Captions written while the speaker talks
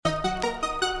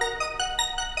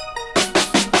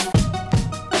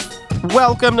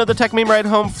Welcome to the Tech Meme Ride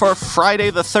Home for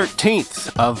Friday the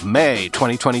 13th of May,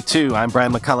 2022. I'm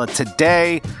Brian McCullough.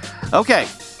 Today, okay,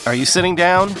 are you sitting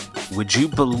down? Would you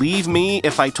believe me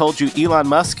if I told you Elon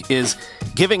Musk is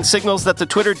giving signals that the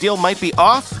Twitter deal might be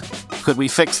off? Could we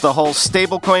fix the whole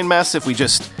stablecoin mess if we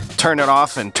just turn it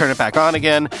off and turn it back on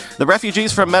again? The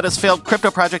refugees from Meta's failed crypto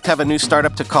project have a new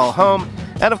startup to call home.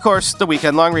 And of course, the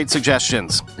weekend long read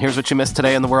suggestions. Here's what you missed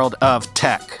today in the world of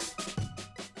tech.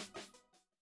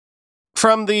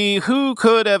 From the who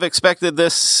could have expected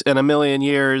this in a million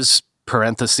years,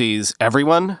 parentheses,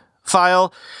 everyone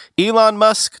file, Elon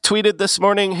Musk tweeted this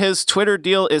morning his Twitter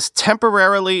deal is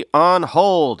temporarily on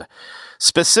hold.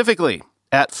 Specifically,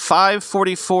 at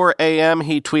 5:44 a.m.,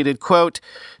 he tweeted, quote,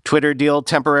 Twitter deal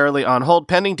temporarily on hold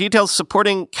pending details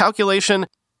supporting calculation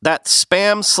that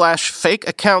spam/fake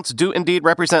accounts do indeed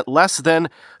represent less than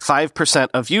 5%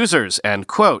 of users, end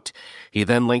quote. He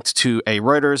then linked to a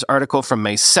Reuters article from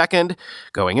May 2nd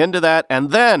going into that,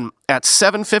 and then at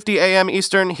 7:50 a.m.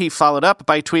 Eastern, he followed up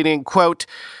by tweeting, quote,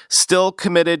 still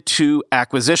committed to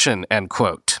acquisition, end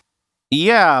quote.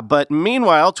 Yeah, but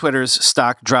meanwhile, Twitter's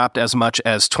stock dropped as much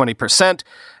as 20%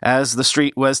 as the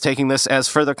street was taking this as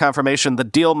further confirmation the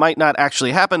deal might not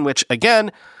actually happen, which,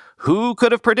 again, who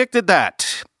could have predicted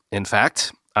that? In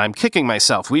fact, I'm kicking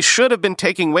myself. We should have been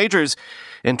taking wagers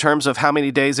in terms of how many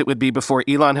days it would be before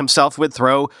Elon himself would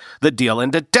throw the deal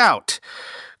into doubt.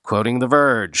 Quoting The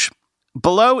Verge.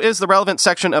 Below is the relevant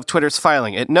section of Twitter's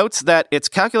filing. It notes that its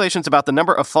calculations about the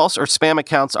number of false or spam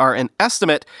accounts are an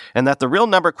estimate and that the real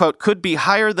number, quote, could be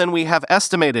higher than we have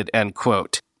estimated, end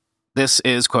quote. This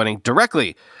is quoting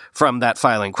directly from that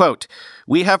filing, quote,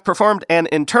 we have performed an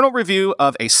internal review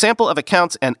of a sample of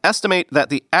accounts and estimate that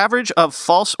the average of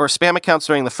false or spam accounts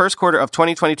during the first quarter of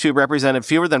 2022 represented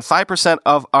fewer than 5%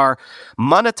 of our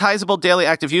monetizable daily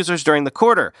active users during the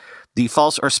quarter. The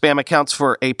false or spam accounts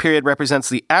for a period represents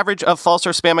the average of false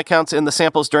or spam accounts in the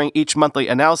samples during each monthly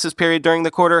analysis period during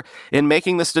the quarter. In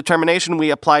making this determination, we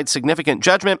applied significant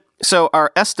judgment, so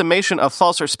our estimation of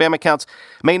false or spam accounts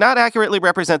may not accurately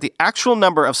represent the actual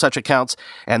number of such accounts,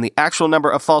 and the actual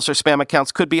number of false or spam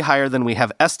accounts could be higher than we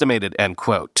have estimated, end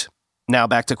quote. Now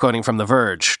back to quoting from The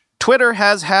Verge. Twitter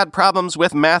has had problems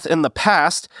with math in the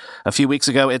past. A few weeks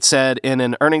ago, it said in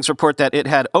an earnings report that it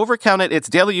had overcounted its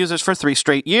daily users for 3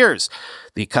 straight years.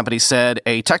 The company said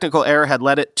a technical error had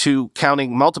led it to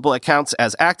counting multiple accounts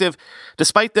as active,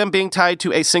 despite them being tied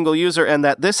to a single user, and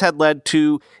that this had led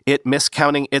to it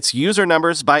miscounting its user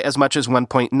numbers by as much as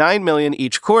 1.9 million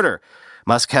each quarter.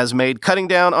 Musk has made cutting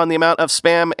down on the amount of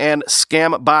spam and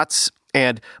scam bots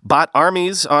and bot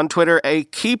armies on Twitter a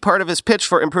key part of his pitch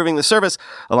for improving the service,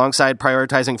 alongside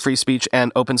prioritizing free speech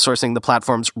and open sourcing the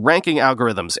platform's ranking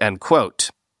algorithms, end quote.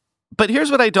 But here's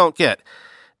what I don't get.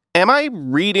 Am I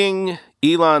reading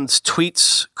Elon's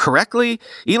tweets correctly?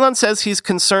 Elon says he's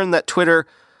concerned that Twitter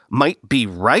might be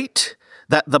right,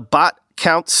 that the bot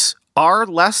counts are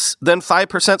less than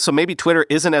 5%, so maybe Twitter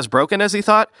isn't as broken as he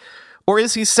thought. Or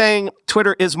is he saying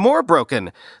Twitter is more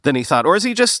broken than he thought? Or is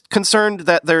he just concerned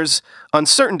that there's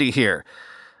uncertainty here?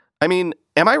 I mean,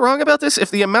 am I wrong about this?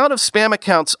 If the amount of spam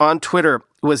accounts on Twitter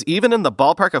was even in the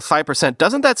ballpark of 5%,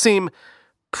 doesn't that seem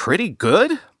pretty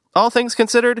good, all things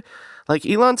considered? Like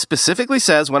Elon specifically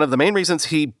says one of the main reasons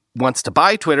he wants to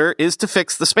buy Twitter is to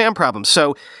fix the spam problem.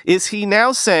 So is he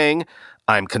now saying,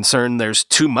 I'm concerned there's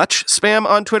too much spam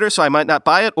on Twitter, so I might not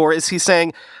buy it? Or is he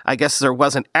saying, I guess there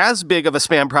wasn't as big of a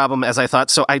spam problem as I thought,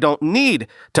 so I don't need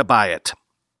to buy it?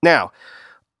 Now,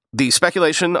 the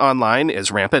speculation online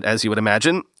is rampant, as you would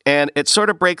imagine, and it sort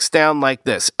of breaks down like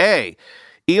this. A,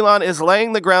 Elon is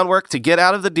laying the groundwork to get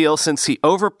out of the deal since he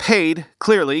overpaid,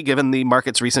 clearly, given the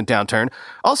market's recent downturn.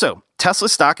 Also, Tesla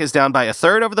stock is down by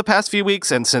 1/3 over the past few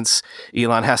weeks, and since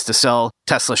Elon has to sell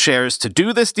Tesla shares to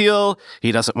do this deal,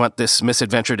 he doesn't want this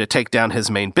misadventure to take down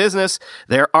his main business.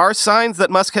 There are signs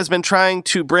that Musk has been trying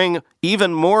to bring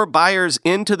even more buyers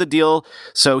into the deal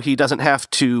so he doesn't have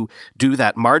to do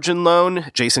that margin loan.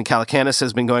 Jason Calacanis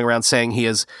has been going around saying he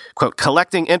is, quote,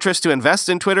 collecting interest to invest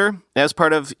in Twitter as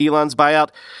part of Elon's buyout.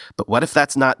 But what if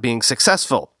that's not being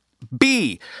successful?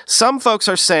 B, some folks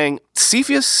are saying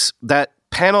CFIUS, that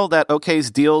panel that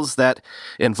okays deals that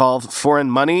involve foreign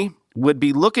money, would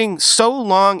be looking so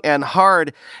long and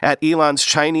hard at Elon's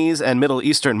Chinese and Middle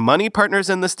Eastern money partners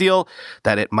in this deal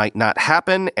that it might not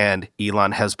happen, and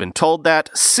Elon has been told that.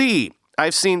 C,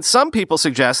 I've seen some people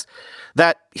suggest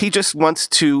that he just wants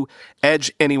to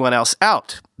edge anyone else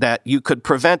out, that you could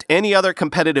prevent any other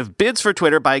competitive bids for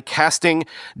Twitter by casting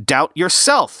doubt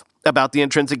yourself about the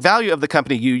intrinsic value of the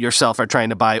company you yourself are trying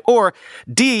to buy. Or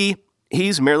D,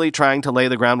 He's merely trying to lay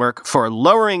the groundwork for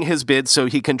lowering his bid so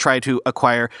he can try to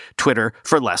acquire Twitter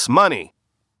for less money.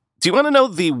 Do you want to know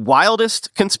the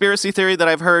wildest conspiracy theory that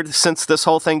I've heard since this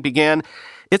whole thing began?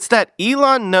 It's that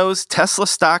Elon knows Tesla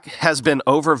stock has been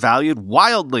overvalued,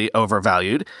 wildly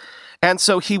overvalued, and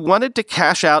so he wanted to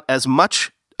cash out as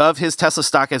much of his Tesla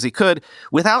stock as he could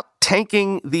without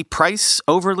tanking the price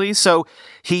overly. So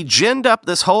he ginned up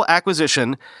this whole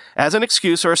acquisition as an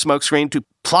excuse or a smokescreen to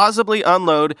plausibly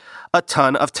unload a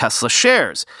ton of Tesla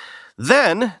shares.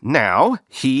 Then, now,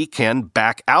 he can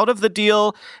back out of the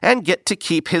deal and get to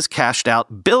keep his cashed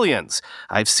out billions.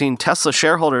 I've seen Tesla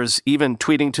shareholders even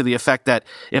tweeting to the effect that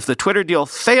if the Twitter deal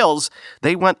fails,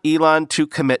 they want Elon to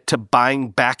commit to buying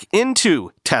back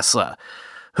into Tesla.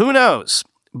 Who knows?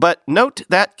 But note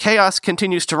that chaos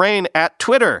continues to reign at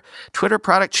Twitter. Twitter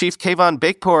product chief Kayvon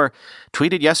Beikpour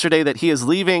tweeted yesterday that he is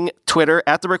leaving Twitter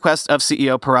at the request of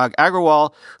CEO Parag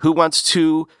Agrawal, who wants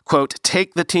to, quote,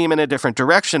 take the team in a different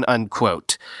direction,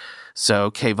 unquote.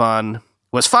 So Kayvon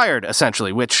was fired,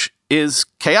 essentially, which is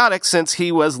chaotic since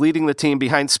he was leading the team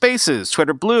behind Spaces,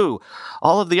 Twitter Blue,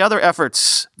 all of the other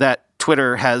efforts that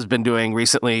Twitter has been doing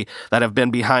recently that have been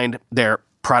behind their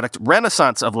product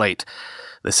renaissance of late.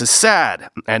 This is sad,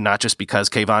 and not just because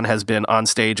Kayvon has been on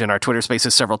stage in our Twitter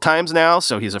Spaces several times now,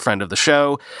 so he's a friend of the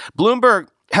show. Bloomberg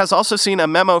has also seen a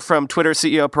memo from Twitter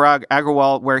CEO Parag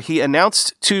Agrawal where he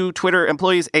announced to Twitter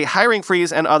employees a hiring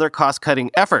freeze and other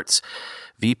cost-cutting efforts.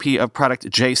 VP of Product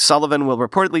Jay Sullivan will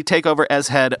reportedly take over as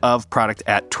head of product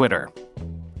at Twitter.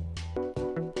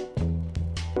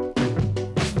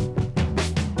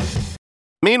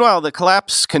 Meanwhile, the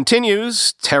collapse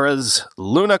continues. Terra's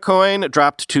Luna coin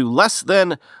dropped to less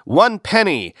than 1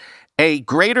 penny, a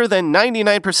greater than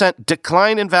 99%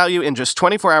 decline in value in just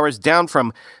 24 hours, down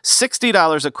from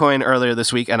 $60 a coin earlier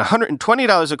this week and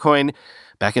 $120 a coin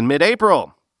back in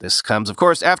mid-April. This comes, of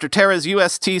course, after Terra's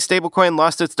UST stablecoin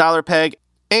lost its dollar peg,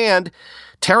 and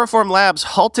Terraform Labs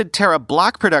halted Terra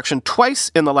block production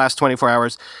twice in the last 24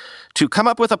 hours to come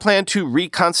up with a plan to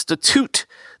reconstitute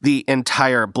the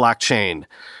entire blockchain.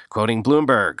 Quoting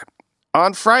Bloomberg,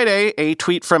 on Friday, a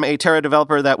tweet from a Terra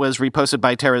developer that was reposted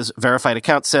by Terra's verified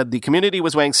account said the community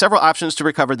was weighing several options to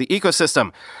recover the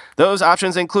ecosystem. Those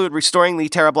options include restoring the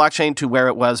Terra blockchain to where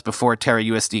it was before Terra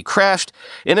USD crashed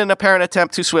in an apparent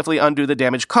attempt to swiftly undo the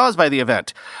damage caused by the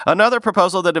event. Another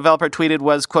proposal the developer tweeted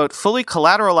was, quote, fully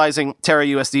collateralizing Terra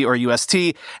USD or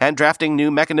UST and drafting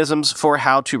new mechanisms for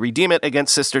how to redeem it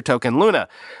against sister token Luna.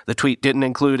 The tweet didn't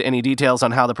include any details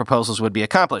on how the proposals would be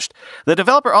accomplished. The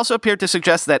developer also appeared to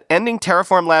suggest that ending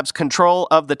Terraform Labs' control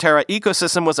of the Terra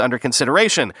ecosystem was under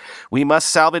consideration. We must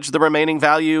salvage the remaining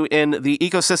value in the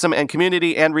ecosystem and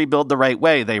community and rebuild the right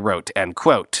way, they wrote, end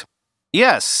quote.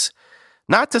 Yes,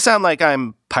 not to sound like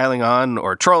I'm piling on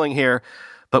or trolling here,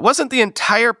 but wasn't the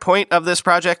entire point of this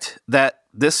project that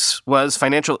this was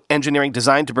financial engineering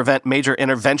designed to prevent major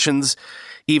interventions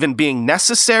even being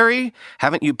necessary?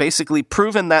 Haven't you basically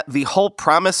proven that the whole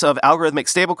promise of algorithmic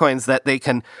stablecoins, that they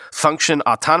can function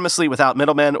autonomously without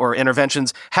middlemen or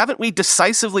interventions, haven't we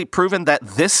decisively proven that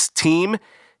this team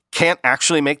can't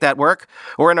actually make that work?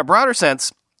 Or in a broader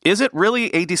sense, is it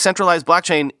really a decentralized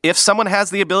blockchain if someone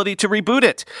has the ability to reboot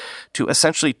it, to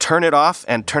essentially turn it off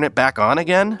and turn it back on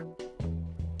again?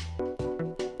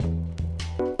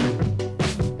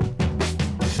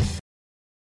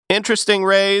 Interesting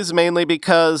raise, mainly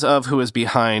because of who is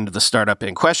behind the startup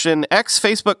in question.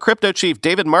 Ex-Facebook crypto chief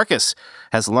David Marcus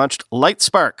has launched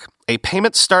Lightspark, a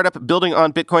payment startup building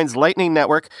on Bitcoin's Lightning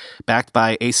Network, backed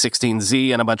by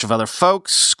A16Z and a bunch of other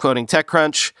folks, quoting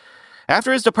TechCrunch.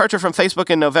 After his departure from Facebook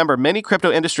in November, many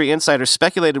crypto industry insiders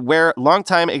speculated where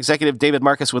longtime executive David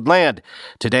Marcus would land.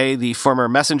 Today, the former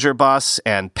Messenger boss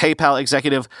and PayPal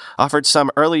executive offered some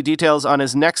early details on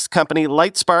his next company,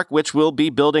 Lightspark, which will be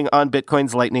building on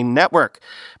Bitcoin's Lightning Network.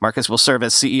 Marcus will serve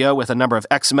as CEO with a number of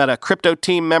ex-Meta crypto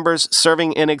team members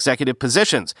serving in executive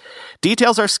positions.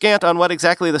 Details are scant on what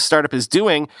exactly the startup is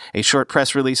doing. A short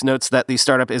press release notes that the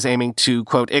startup is aiming to,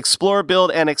 quote, explore,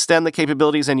 build, and extend the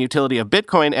capabilities and utility of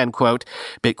Bitcoin, end quote.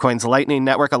 Bitcoin's Lightning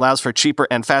Network allows for cheaper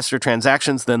and faster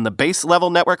transactions than the base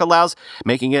level network allows,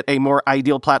 making it a more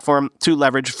ideal platform to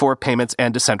leverage for payments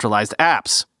and decentralized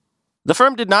apps. The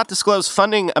firm did not disclose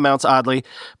funding amounts, oddly,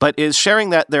 but is sharing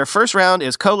that their first round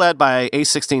is co-led by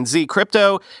A16Z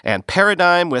Crypto and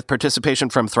Paradigm, with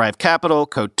participation from Thrive Capital,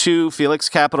 Code2, Felix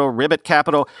Capital, Ribbit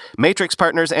Capital, Matrix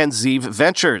Partners, and Zeev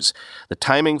Ventures. The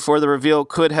timing for the reveal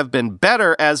could have been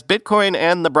better, as Bitcoin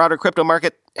and the broader crypto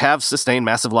market have sustained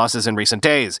massive losses in recent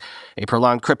days. A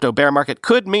prolonged crypto bear market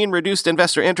could mean reduced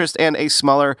investor interest and a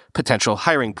smaller potential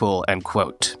hiring pool, end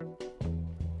quote.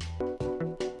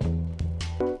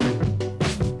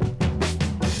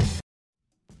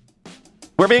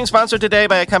 We're being sponsored today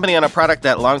by a company on a product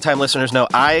that longtime listeners know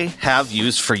I have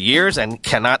used for years and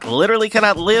cannot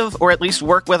live or at least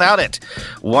work without it.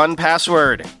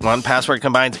 1Password. 1Password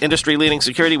combines industry-leading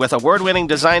security with award-winning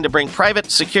design to bring private,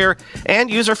 secure,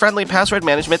 and user-friendly password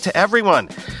management to everyone.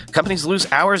 Companies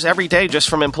lose hours every day just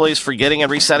from employees forgetting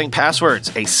and resetting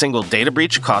passwords. A single data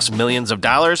breach costs millions of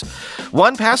dollars.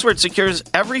 1Password secures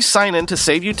every sign-in to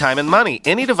save you time and money.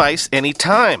 Any device,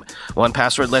 anytime.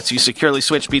 1Password lets you securely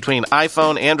switch between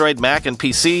iPhone, Android, Mac, and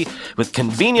PC with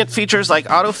convenient features like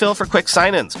autofill for quick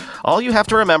sign-ins. All you have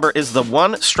to remember is the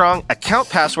one strong account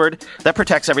password that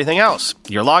protects everything else.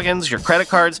 Your logins, your credit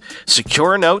cards,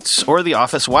 secure notes, or the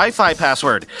office Wi-Fi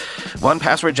password.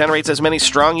 1Password generates as many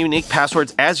strong, unique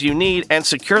passwords as you need and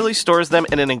securely stores them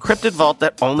in an encrypted vault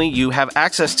that only you have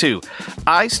access to.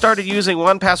 I started using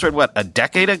 1Password, a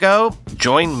decade ago?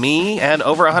 Join me and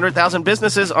over 100,000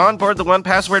 businesses on board the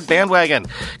 1Password bandwagon.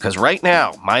 Because right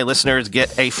now, my listeners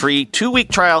get a free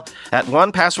 2-week trial at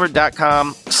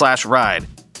onepassword.com/ride.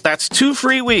 That's 2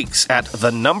 free weeks at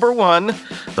the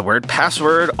word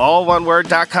password, all one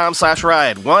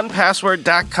word.com/ride.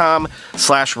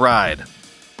 onepassword.com/ride.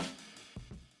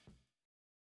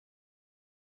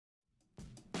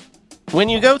 When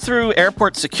you go through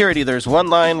airport security, there's one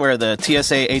line where the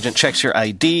TSA agent checks your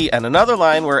ID and another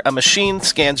line where a machine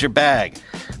scans your bag.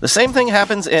 The same thing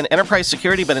happens in enterprise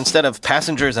security, but instead of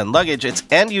passengers and luggage, it's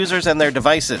end users and their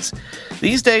devices.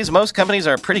 These days, most companies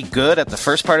are pretty good at the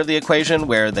first part of the equation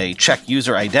where they check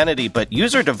user identity, but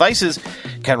user devices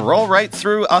can roll right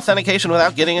through authentication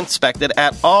without getting inspected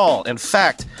at all. In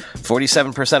fact,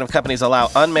 47% of companies allow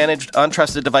unmanaged,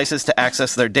 untrusted devices to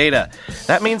access their data.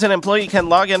 That means an employee can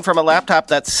log in from a laptop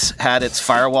that's had its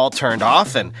firewall turned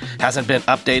off and hasn't been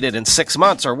updated in 6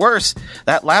 months, or worse,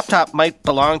 that laptop might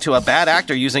belong to a bad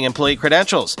actor using employee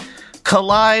credentials.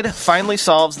 Collide finally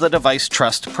solves the device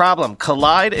trust problem.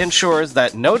 Collide ensures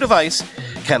that no device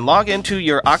can log into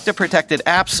your Okta-protected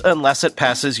apps unless it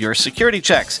passes your security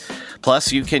checks.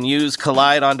 Plus, you can use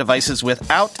Collide on devices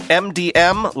without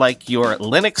MDM, like your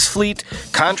Linux fleet,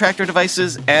 contractor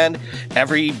devices, and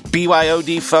every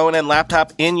BYOD phone and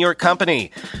laptop in your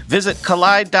company. Visit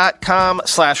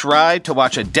collide.com/ride to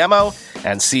watch a demo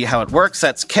and see how it works.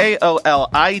 That's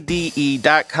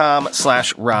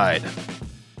KOLIDE.com/ride.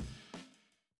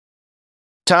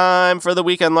 Time for the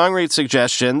weekend long read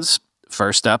suggestions.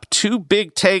 First up, 2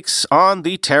 big takes on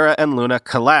the Terra and Luna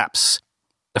collapse.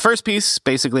 The first piece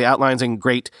basically outlines in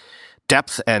great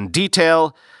depth and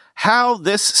detail how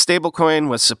this stablecoin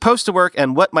was supposed to work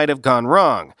and what might have gone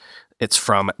wrong. It's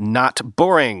from Not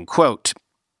Boring, quote,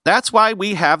 "That's why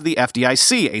we have the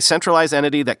FDIC, a centralized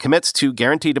entity that commits to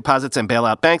guarantee deposits and bail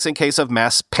out banks in case of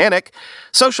mass panic,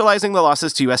 socializing the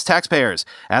losses to U.S. taxpayers.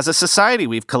 As a society,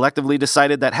 we've collectively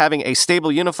decided that having a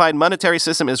stable, unified monetary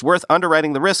system is worth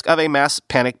underwriting the risk of a mass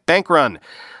panic bank run.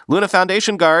 Luna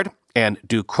Foundation Guard, and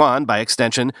Do Kwon, by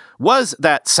extension, was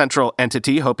that central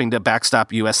entity hoping to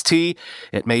backstop UST.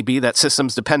 It may be that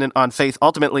systems dependent on faith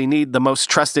ultimately need the most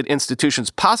trusted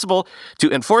institutions possible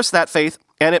to enforce that faith,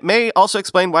 and it may also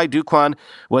explain why Do Kwon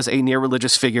was a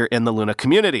near-religious figure in the Luna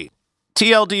community.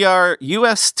 TLDR,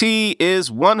 UST is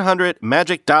 100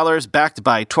 magic dollars backed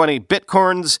by 20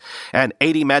 bitcoins and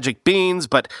 80 magic beans,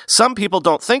 but some people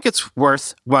don't think it's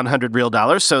worth 100 real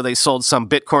dollars, so they sold some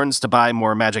bitcoins to buy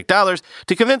more magic dollars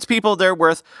to convince people they're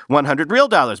worth 100 real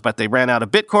dollars, but they ran out of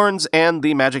bitcoins and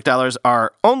the magic dollars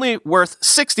are only worth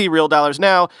 60 real dollars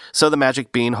now, so the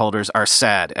magic bean holders are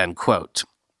sad, end quote.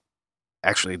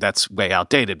 Actually, that's way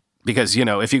outdated. Because,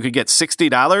 if you could get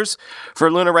 $60 for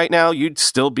Luna right now, you'd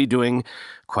still be doing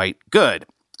quite good.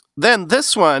 Then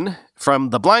this one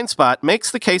from The Blind Spot makes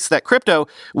the case that crypto,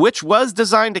 which was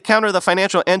designed to counter the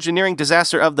financial engineering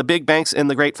disaster of the big banks in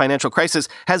the great financial crisis,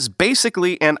 has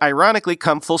basically and ironically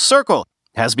come full circle,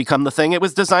 has become the thing it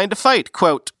was designed to fight.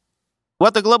 Quote,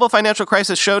 "What the global financial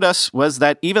crisis showed us was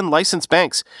that even licensed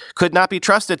banks could not be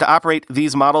trusted to operate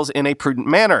these models in a prudent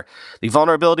manner. The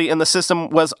vulnerability in the system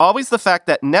was always the fact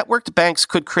that networked banks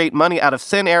could create money out of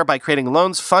thin air by creating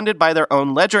loans funded by their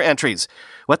own ledger entries.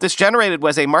 What this generated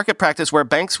was a market practice where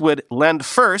banks would lend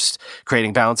first,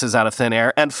 creating balances out of thin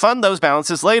air, and fund those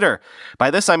balances later.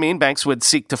 By this I mean banks would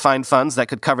seek to find funds that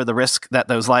could cover the risk that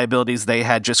those liabilities they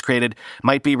had just created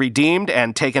might be redeemed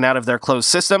and taken out of their closed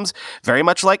systems, very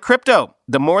much like crypto.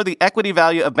 The more the equity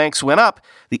value of banks went up,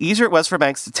 the easier it was for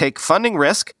banks to take funding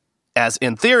risk, as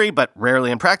in theory, but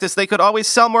rarely in practice, they could always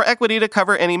sell more equity to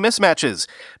cover any mismatches.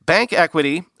 Bank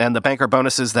equity, and the banker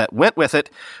bonuses that went with it,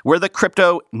 were the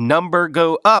crypto number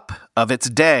go up of its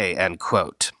day, end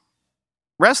quote.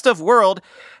 Rest of World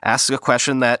asks a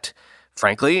question that,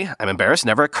 frankly, I'm embarrassed,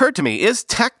 never occurred to me. Is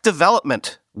tech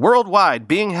development worldwide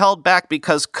being held back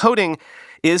because coding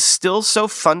is still so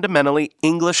fundamentally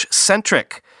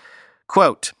English-centric.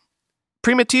 Quote,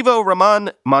 Primitivo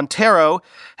Ramon Montero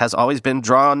has always been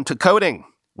drawn to coding.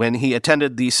 When he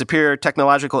attended the Superior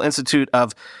Technological Institute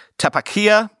of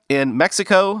Tepequia in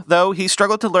Mexico, though, he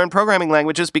struggled to learn programming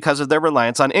languages because of their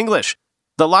reliance on English.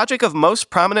 The logic of most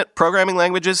prominent programming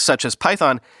languages, such as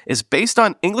Python, is based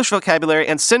on English vocabulary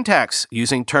and syntax,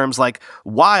 using terms like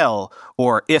while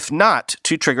or if not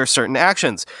to trigger certain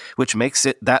actions, which makes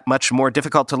it that much more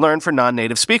difficult to learn for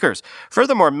non-native speakers.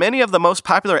 Furthermore, many of the most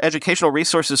popular educational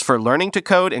resources for learning to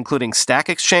code, including Stack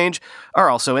Exchange, are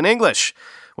also in English.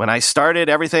 When I started,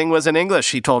 everything was in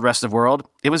English, he told Rest of World.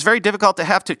 It was very difficult to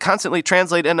have to constantly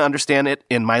translate and understand it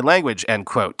in my language, end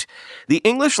quote. The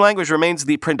English language remains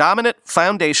the predominant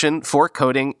foundation for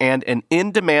coding and an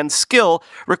in-demand skill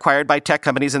required by tech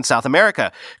companies in South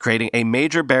America, creating a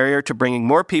major barrier to bringing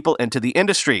more people into the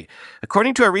industry.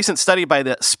 According to a recent study by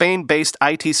the Spain-based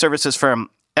IT services firm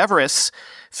Everest,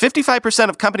 55%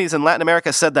 of companies in Latin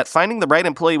America said that finding the right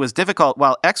employee was difficult,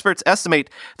 while experts estimate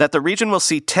that the region will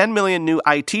see 10 million new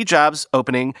IT jobs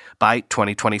opening by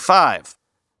 2025.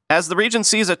 As the region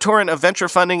sees a torrent of venture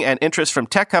funding and interest from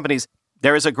tech companies,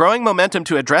 there is a growing momentum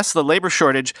to address the labor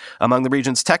shortage among the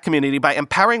region's tech community by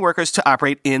empowering workers to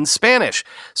operate in Spanish.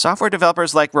 Software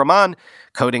developers like Roman,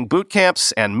 coding boot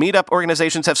camps, and meetup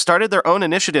organizations have started their own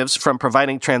initiatives, from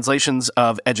providing translations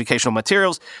of educational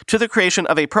materials to the creation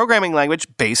of a programming language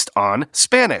based on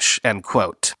Spanish, end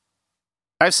quote.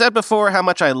 I've said before how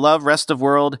much I love Rest of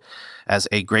World as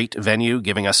a great venue,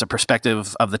 giving us a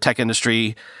perspective of the tech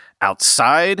industry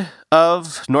outside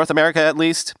of North America, at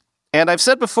least. And I've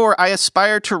said before, I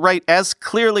aspire to write as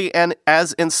clearly and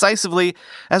as incisively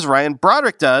as Ryan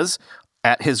Broderick does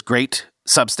at his great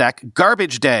Substack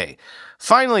Garbage Day.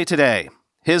 Finally today,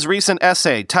 his recent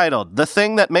essay titled "The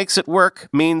Thing That Makes It Work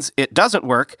Means It Doesn't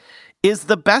Work" is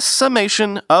the best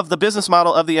summation of the business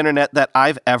model of the internet that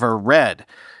I've ever read.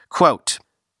 Quote,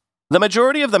 The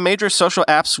majority of the major social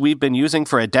apps we've been using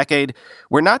for a decade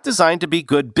were not designed to be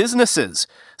good businesses.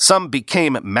 Some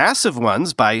became massive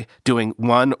ones by doing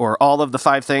one or all of the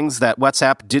 5 things that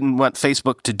WhatsApp didn't want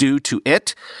Facebook to do to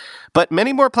it. But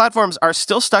many more platforms are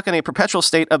still stuck in a perpetual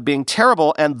state of being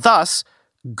terrible and thus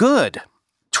good.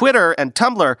 Twitter and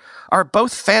Tumblr are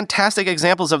both fantastic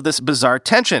examples of this bizarre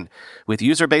tension, with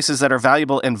user bases that are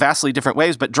valuable in vastly different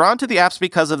ways, but drawn to the apps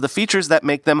because of the features that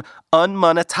make them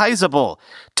unmonetizable.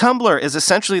 Tumblr is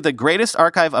essentially the greatest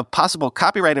archive of possible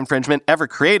copyright infringement ever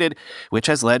created, which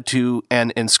has led to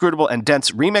an inscrutable and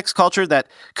dense remix culture that,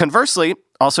 conversely,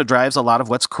 also drives a lot of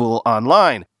what's cool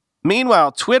online.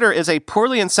 Meanwhile, Twitter is a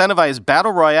poorly incentivized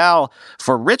battle royale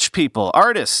for rich people,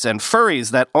 artists, and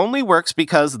furries that only works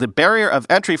because the barrier of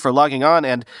entry for logging on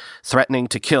and threatening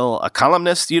to kill a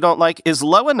columnist you don't like is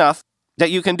low enough that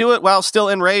you can do it while still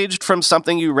enraged from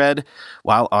something you read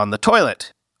while on the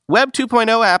toilet. Web 2.0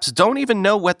 apps don't even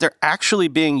know what they're actually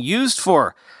being used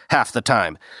for half the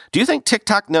time. Do you think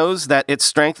TikTok knows that its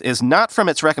strength is not from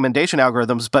its recommendation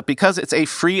algorithms, but because it's a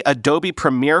free Adobe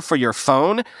Premiere for your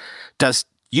phone? Does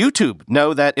YouTube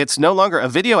know that it's no longer a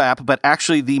video app, but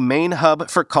actually the main hub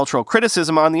for cultural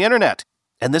criticism on the internet?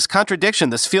 And this contradiction,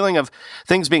 this feeling of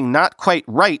things being not quite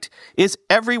right, is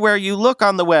everywhere you look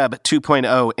on the Web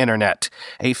 2.0 internet.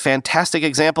 A fantastic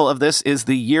example of this is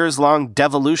the years-long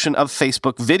devolution of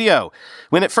Facebook video.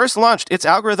 When it first launched, its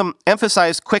algorithm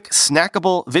emphasized quick,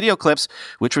 snackable video clips,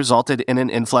 which resulted in an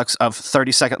influx of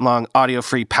 30-second-long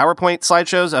audio-free PowerPoint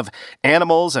slideshows of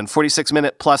animals and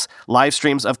 46-minute-plus live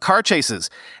streams of car chases.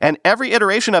 And every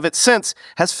iteration of it since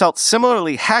has felt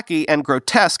similarly hacky and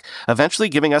grotesque, eventually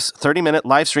giving us 30-minute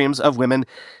live streams of women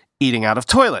eating out of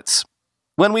toilets.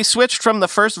 When we switched from the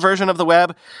first version of the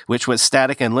web, which was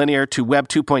static and linear, to Web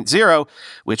 2.0,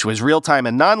 which was real-time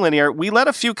and nonlinear, we let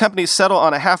a few companies settle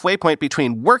on a halfway point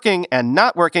between working and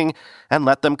not working and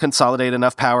let them consolidate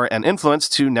enough power and influence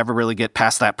to never really get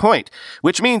past that point.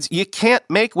 Which means you can't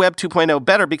make Web 2.0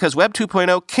 better because Web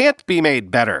 2.0 can't be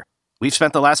made better. We've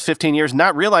spent the last 15 years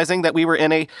not realizing that we were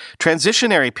in a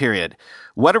transitionary period.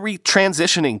 What are we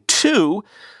transitioning to?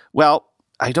 Well,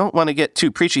 I don't want to get too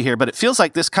preachy here, but it feels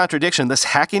like this contradiction, this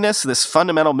hackiness, this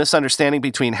fundamental misunderstanding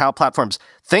between how platforms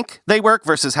think they work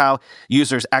versus how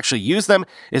users actually use them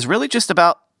is really just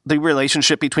about the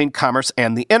relationship between commerce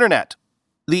and the internet.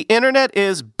 The internet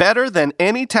is better than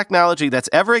any technology that's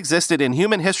ever existed in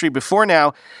human history before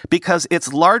now because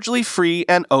it's largely free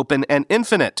and open and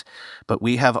infinite. But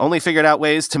we have only figured out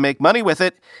ways to make money with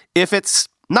it if it's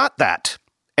not that.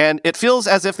 And it feels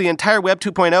as if the entire Web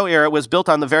 2.0 era was built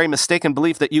on the very mistaken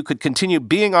belief that you could continue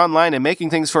being online and making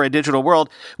things for a digital world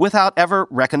without ever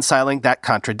reconciling that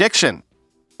contradiction.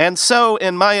 And so,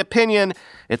 in my opinion,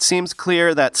 it seems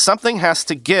clear that something has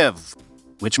to give,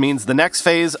 which means the next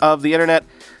phase of the internet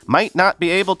might not be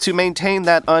able to maintain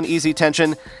that uneasy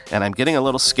tension, and I'm getting a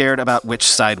little scared about which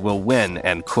side will win,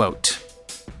 end quote.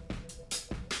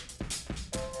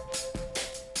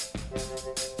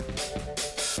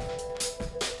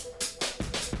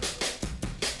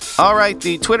 All right,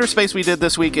 the Twitter space we did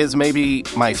this week is maybe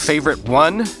my favorite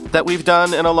one that we've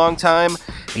done in a long time.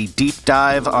 A deep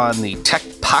dive on the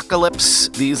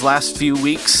tech-pocalypse these last few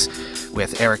weeks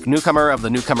with Eric Newcomer of the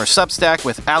Newcomer Substack,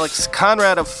 with Alex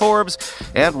Conrad of Forbes,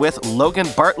 and with Logan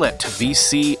Bartlett,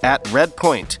 VC at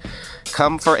Redpoint.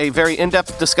 Come for a very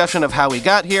in-depth discussion of how we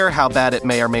got here, how bad it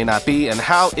may or may not be, and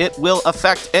how it will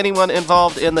affect anyone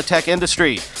involved in the tech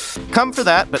industry. Come for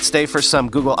that, but stay for some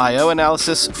Google I/O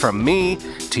analysis from me,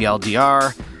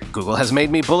 TLDR. Google has made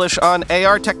me bullish on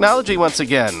AR technology once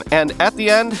again. And at the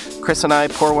end, Chris and I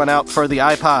pour one out for the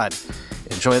iPod.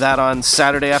 Enjoy that on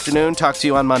Saturday afternoon. Talk to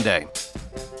you on Monday.